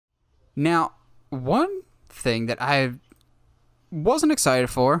Now, one thing that I wasn't excited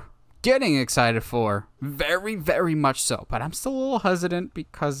for, getting excited for, very, very much so, but I'm still a little hesitant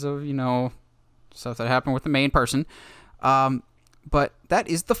because of, stuff that happened with the main person. But that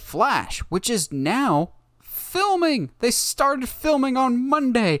is The Flash, which is now filming. They started filming on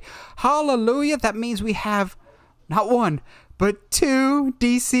Monday. Hallelujah. That means we have not one, but two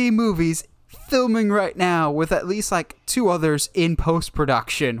DC movies filming right now, with at least like two others in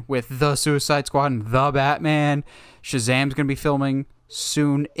post-production, with The Suicide Squad and The Batman. Shazam's going to be filming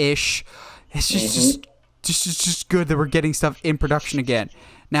soon-ish. It's just good that we're getting stuff in production again.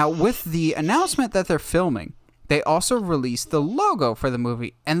 Now, with the announcement that they're filming, they also released the logo for the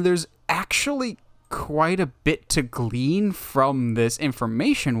movie, and there's actually quite a bit to glean from this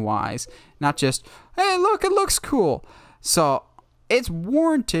information-wise. Not just, hey, look, it looks cool. So it's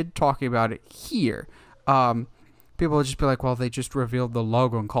warranted talking about it here. People will just be like, well, they just revealed the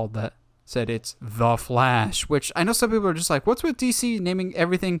logo and said it's The Flash, which I know some people are just like, what's with DC naming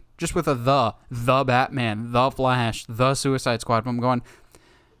everything just with a The Batman, The Flash, The Suicide Squad? But I'm going,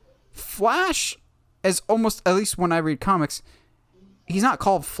 Flash, as almost, at least when I read comics, he's not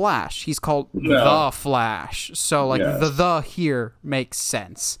called Flash, he's called The Flash. So like the here makes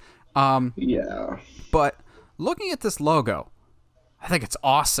sense. But looking at this logo, I think it's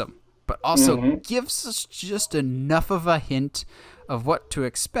awesome, but also gives us just enough of a hint of what to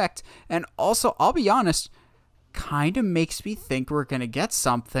expect. And also, I'll be honest, kind of makes me think we're going to get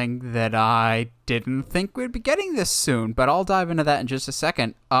something that I didn't think we'd be getting this soon. But I'll dive into that in just a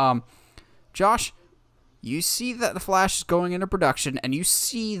second. Josh, you see that The Flash is going into production, and you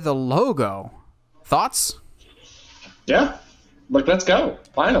see the logo. Thoughts? Yeah. Like, let's go.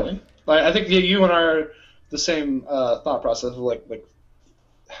 Finally. Like, I think you and I are the same thought process of like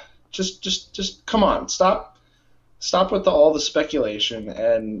just come on, stop with all the speculation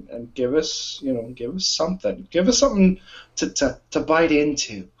and give us something to bite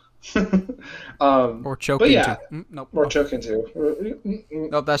into. Or choke into. Nope. Or choke into.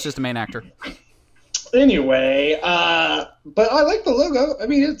 Nope, that's just the main actor. Anyway, but I like the logo. I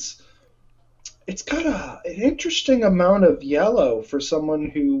mean, it's got an interesting amount of yellow for someone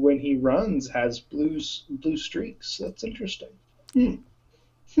who, when he runs, has blue streaks. That's interesting.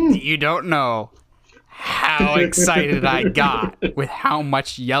 You don't know how excited I got with how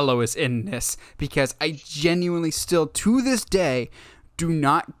much yellow is in this, because I genuinely still, to this day, do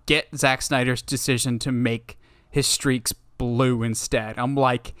not get Zack Snyder's decision to make his streaks blue instead. I'm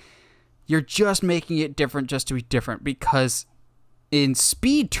like, you're just making it different just to be different, because in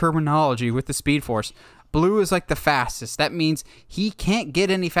speed terminology with the Speed Force, blue is like the fastest. That means he can't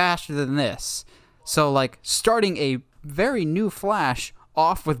get any faster than this. So like starting a very new Flash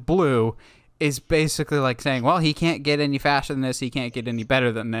off with blue is basically like saying, well, he can't get any faster than this, he can't get any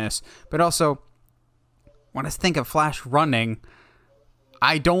better than this. But also, when I think of Flash running,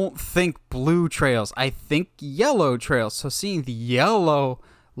 I don't think blue trails, I think yellow trails. So seeing the yellow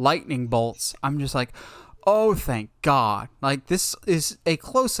lightning bolts, I'm just like, oh, thank God. Like, this is a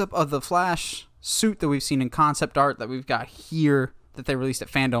close-up of the Flash suit that we've seen in concept art that we've got here that they released at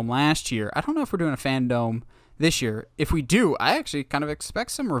Fandom last year. I don't know if we're doing a Fandom this year. If we do, I actually kind of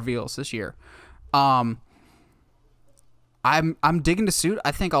expect some reveals this year. I'm digging the suit.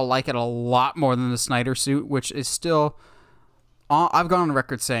 I think I'll like it a lot more than the Snyder suit, which is still... I've gone on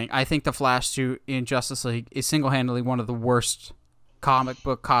record saying I think the Flash suit in Justice League is single-handedly one of the worst comic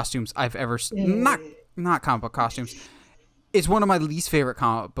book costumes I've ever seen. Not comic book costumes. It's one of my least favorite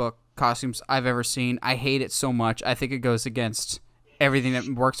comic book costumes I've ever seen. I hate it so much. I think it goes against everything that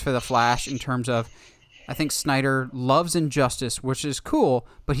works for the Flash in terms of, I think Snyder loves Injustice, which is cool,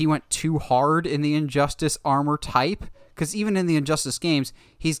 but he went too hard in the Injustice armor type, because even in the Injustice games,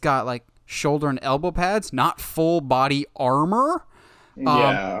 he's got like shoulder and elbow pads, not full body armor.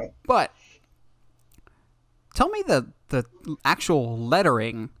 But tell me the actual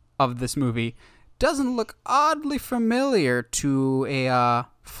lettering of this movie doesn't look oddly familiar to a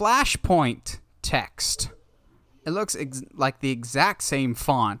Flashpoint text. It looks like the exact same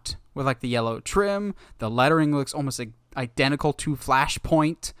font with like the yellow trim. The lettering looks almost identical to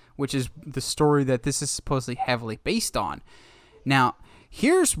Flashpoint, which is the story that this is supposedly heavily based on. Now,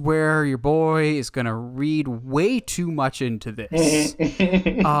 here's where your boy is going to read way too much into this.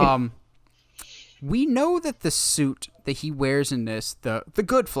 We know that the suit that he wears in this, the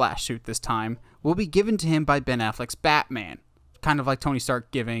good Flash suit this time, will be given to him by Ben Affleck's Batman. Kind of like Tony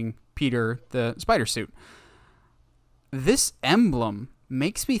Stark giving Peter the spider suit. This emblem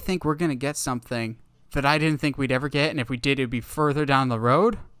makes me think we're going to get something that I didn't think we'd ever get, and if we did, it would be further down the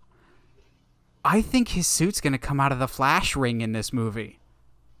road. I think his suit's going to come out of the Flash ring in this movie.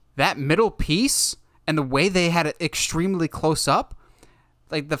 that middle piece and the way they had it extremely close up,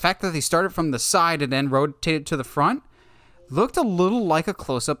 like the fact that they started from the side and then rotated to the front, looked a little like a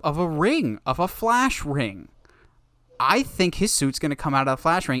close-up of a ring, of a Flash ring. I think his suit's going to come out of the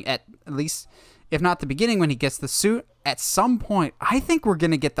Flash ring at least, if not the beginning when he gets the suit, at some point. I think we're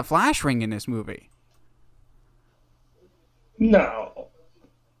going to get the Flash ring in this movie. No.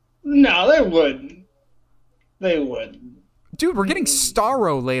 No, they wouldn't. They wouldn't. Dude, we're getting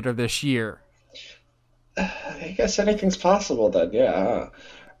Starro later this year. I guess anything's possible then, yeah.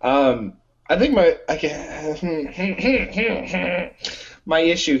 I think my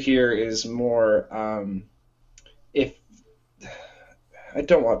issue here is more if I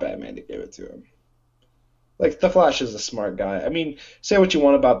don't want Batman to give it to him. Like, the Flash is a smart guy. I mean, say what you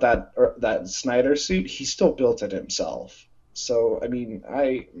want about that Snyder suit, he still built it himself. So, I mean,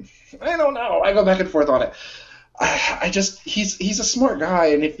 I don't know. I go back and forth on it. He's a smart guy,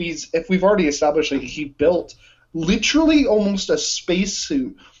 and if we've already established that he built literally almost a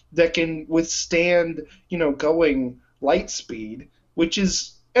spacesuit that can withstand, going light speed, which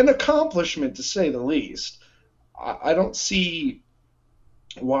is an accomplishment to say the least. I don't see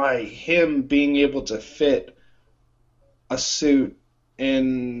why him being able to fit a suit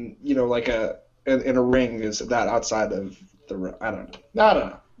in, like in a ring is that outside of the ring. I don't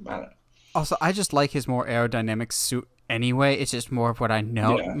know. Also, I just like his more aerodynamic suit anyway. It's just more of what I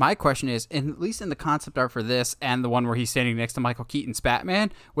know. Yeah. My question is, at least in the concept art for this and the one where he's standing next to Michael Keaton's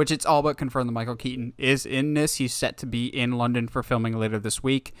Batman, which it's all but confirmed that Michael Keaton is in this. He's set to be in London for filming later this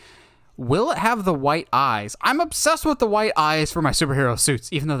week. Will it have the white eyes? I'm obsessed with the white eyes for my superhero suits,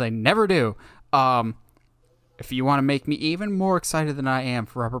 even though they never do. If you want to make me even more excited than I am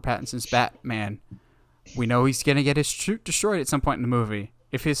for Robert Pattinson's Batman, we know he's going to get his suit destroyed at some point in the movie.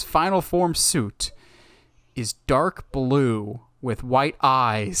 If his final form suit is dark blue with white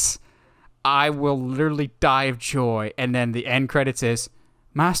eyes, I will literally die of joy. And then the end credits is,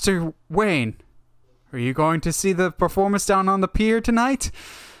 Master Wayne, are you going to see the performance down on the pier tonight?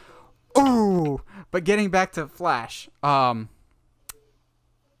 Ooh! But getting back to Flash, I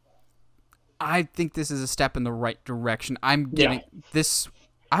think this is a step in the right direction.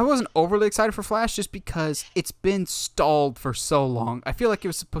 I wasn't overly excited for Flash just because it's been stalled for so long. I feel like it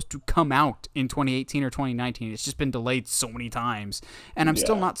was supposed to come out in 2018 or 2019. It's just been delayed so many times. And I'm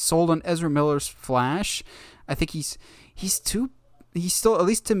still not sold on Ezra Miller's Flash. I think he's still, at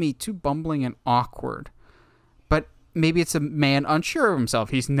least to me, too bumbling and awkward. But maybe it's a man unsure of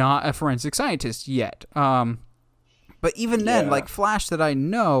himself. He's not a forensic scientist yet. But even then, like Flash that I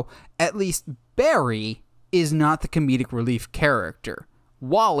know, at least Barry is not the comedic relief character.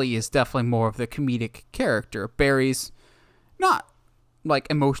 Wally is definitely more of the comedic character. Barry's not, like,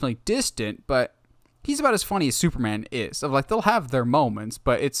 emotionally distant, but he's about as funny as Superman is. Of like, they'll have their moments,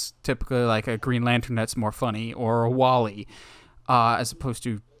 but it's typically like a Green Lantern that's more funny, or a Wally, as opposed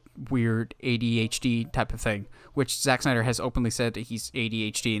to weird ADHD type of thing, which Zack Snyder has openly said that he's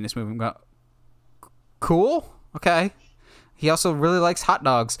ADHD in this movie. I'm going, cool, okay. He also really likes hot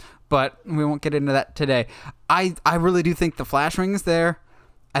dogs, but we won't get into that today. I really do think the Flash ring is there.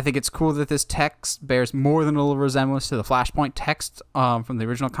 I think it's cool that this text bears more than a little resemblance to the Flashpoint text from the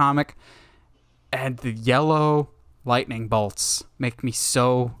original comic. And the yellow lightning bolts make me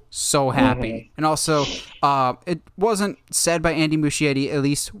so happy. Mm-hmm. And also, it wasn't said by Andy Muschietti, at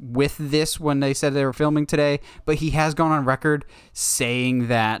least with this when they said they were filming today, but he has gone on record saying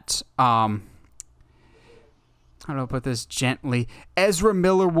that, how do I put this gently, Ezra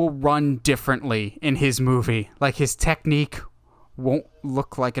Miller will run differently in his movie. Like, his technique won't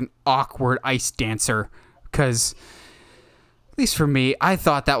look like an awkward ice dancer, because at least for me, I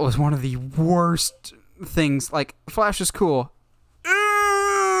thought that was one of the worst things. Like, Flash is cool,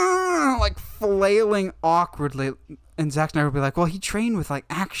 like flailing awkwardly, and Zack Snyder would be like, well, he trained with like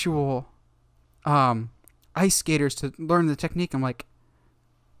actual ice skaters to learn the technique. I'm like,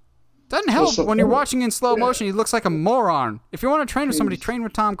 doesn't help when you're watching in slow motion. He looks like a moron. If you want to train with somebody, train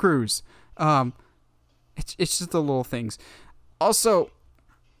with Tom Cruise. It's just the little things. Also,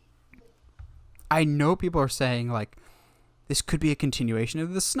 I know people are saying, like, this could be a continuation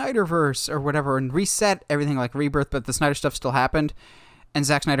of the Snyderverse or whatever, and reset everything like Rebirth, but the Snyder stuff still happened. And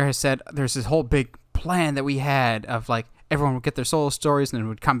Zack Snyder has said there's this whole big plan that we had of, like, everyone would get their solo stories and then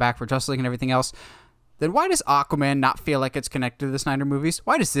would come back for Justice League and everything else. Then why does Aquaman not feel like it's connected to the Snyder movies?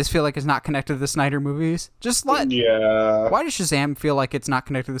 Why does this feel like it's not connected to the Snyder movies? Why does Shazam feel like it's not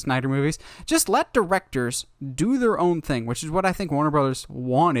connected to the Snyder movies? Just let directors do their own thing, which is what I think Warner Brothers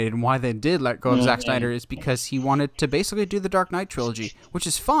wanted, and why they did let go of Zack Snyder is because he wanted to basically do the Dark Knight trilogy, which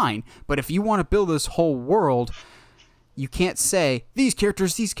is fine. But if you want to build this whole world, you can't say these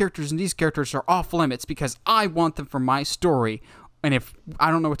characters, and these characters are off limits because I want them for my story. And if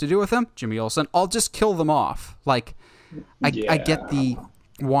I don't know what to do with them, Jimmy Olsen, I'll just kill them off. Like, I get the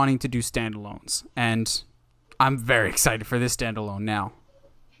wanting to do standalones, and I'm very excited for this standalone now.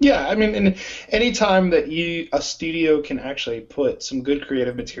 Yeah, I mean, and anytime that a studio can actually put some good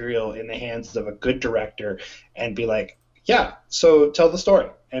creative material in the hands of a good director and be like, yeah, so tell the story,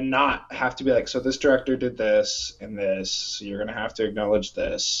 and not have to be like, so this director did this and this, so you're gonna have to acknowledge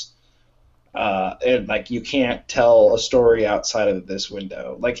this, and like you can't tell a story outside of this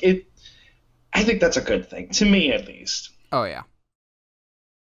window. Like I think that's a good thing to me, at least. Oh yeah,